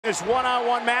this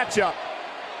one-on-one matchup.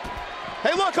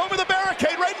 Hey, look, over the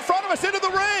barricade right in front of us, into the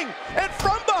ring, and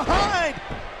from behind.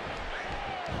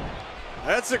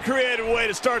 That's a creative way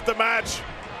to start the match.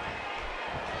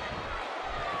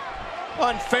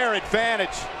 Unfair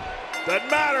advantage.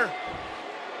 Doesn't matter.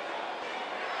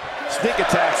 Sneak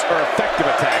attacks are effective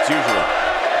attacks, usually.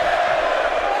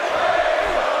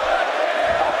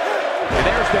 And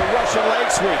there's the Russian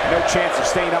leg sweep. No chance of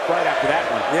staying upright after that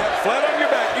one. Yeah, flat on your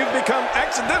back. You've become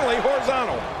accidentally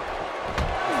horizontal.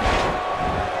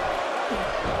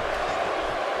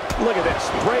 Look at this.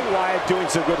 Bray Wyatt doing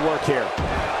some good work here.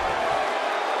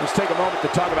 Let's take a moment to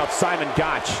talk about Simon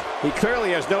Gutch. He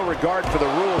clearly has no regard for the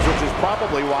rules, which is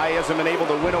probably why he hasn't been able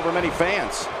to win over many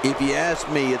fans. If you ask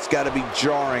me, it's got to be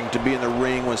jarring to be in the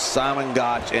ring with Simon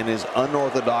Gutch and his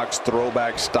unorthodox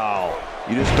throwback style.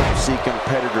 You just don't see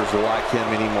competitors like him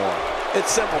anymore.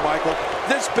 It's simple, Michael.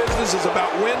 This business is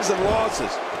about wins and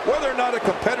losses. Whether or not a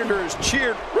competitor is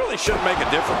cheered really shouldn't make a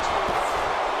difference.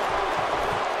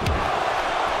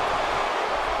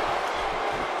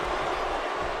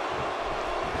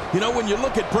 You know, when you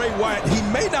look at Bray Wyatt, he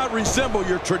may not resemble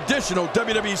your traditional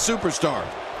WWE superstar,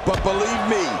 but believe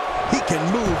me, he can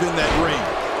move in that ring.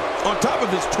 On top of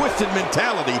his twisted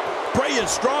mentality, Bray is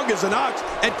strong as an ox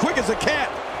and quick as a cat.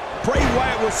 Bray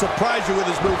Wyatt will surprise you with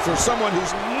his moves for someone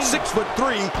who's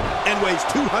 6'3" and weighs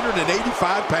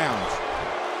 285 pounds.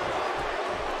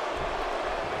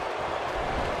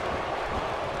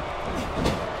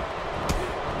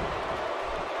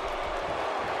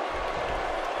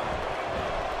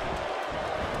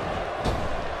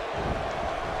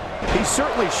 He's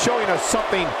certainly showing us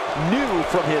something new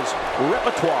from his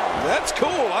repertoire. That's cool.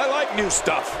 I like new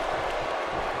stuff.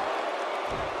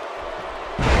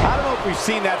 I don't know if we've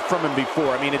seen that from him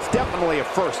before. I mean, it's definitely a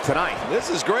first tonight. This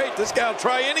is great. This guy will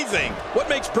try anything. What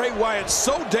makes Bray Wyatt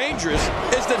so dangerous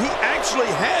is that he actually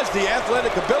has the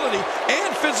athletic ability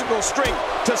and physical strength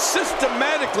to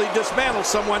systematically dismantle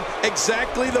someone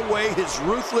exactly the way his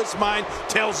ruthless mind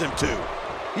tells him to.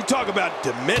 You talk about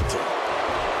demented.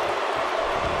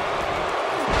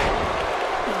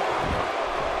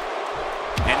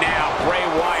 And now Bray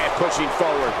Wyatt pushing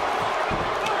forward.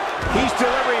 He's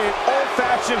delivering an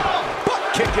old-fashioned butt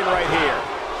kicking right here.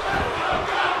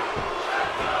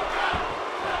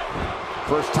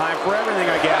 First time for everything,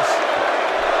 I guess.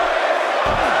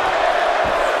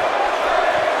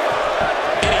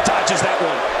 And he dodges that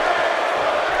one.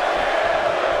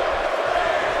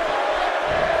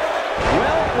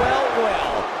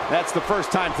 Well. That's the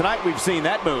first time tonight we've seen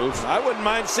that move. I wouldn't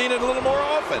mind seeing it a little more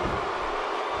often.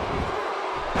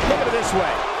 Look at it this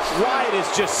way. Wyatt is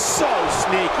just so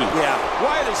sneaky. Yeah,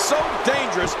 Wyatt is so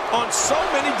dangerous on so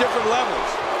many different levels.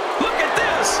 Look at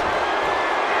this!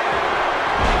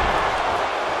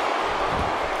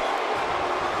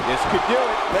 This could do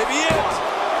it. Maybe it.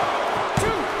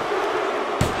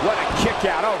 What a kick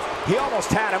out. Oh, he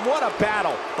almost had him. What a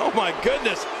battle. Oh my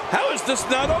goodness, how is this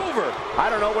not over? I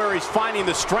don't know where he's finding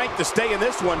the strength to stay in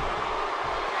this one.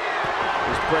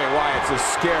 This Bray Wyatt's a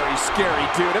scary, scary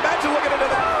dude. Imagine looking into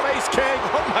that face, King.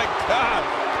 Oh my God.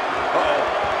 Uh-oh.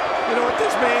 You know what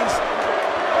this means?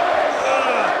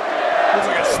 Looks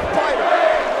like a spider.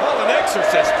 Oh, an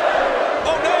exorcist.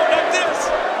 Oh no, not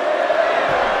this.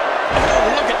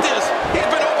 Oh, look at this. He's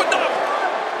been opened up.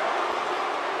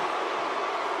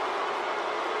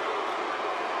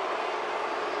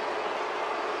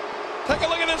 Take a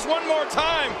look at this one more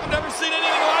time. I've never seen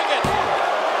anything like it.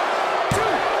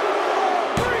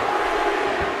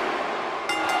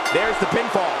 There's the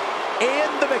pinfall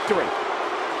and the victory.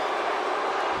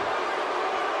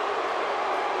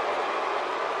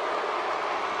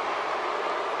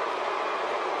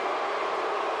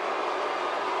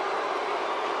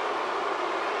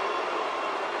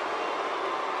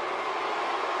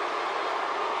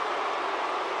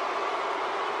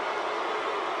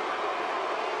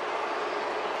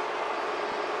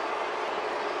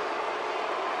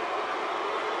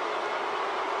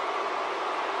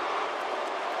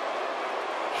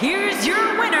 Here's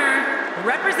your winner,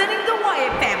 representing the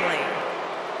Wyatt family,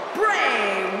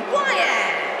 Bray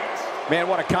Wyatt. Man,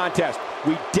 what a contest.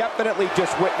 We definitely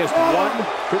just witnessed one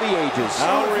for the ages.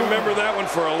 I'll remember that one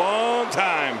for a long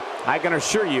time. I can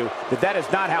assure you that that is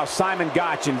not how Simon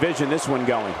Gutch envisioned this one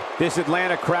going. This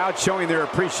Atlanta crowd showing their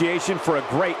appreciation for a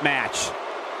great match.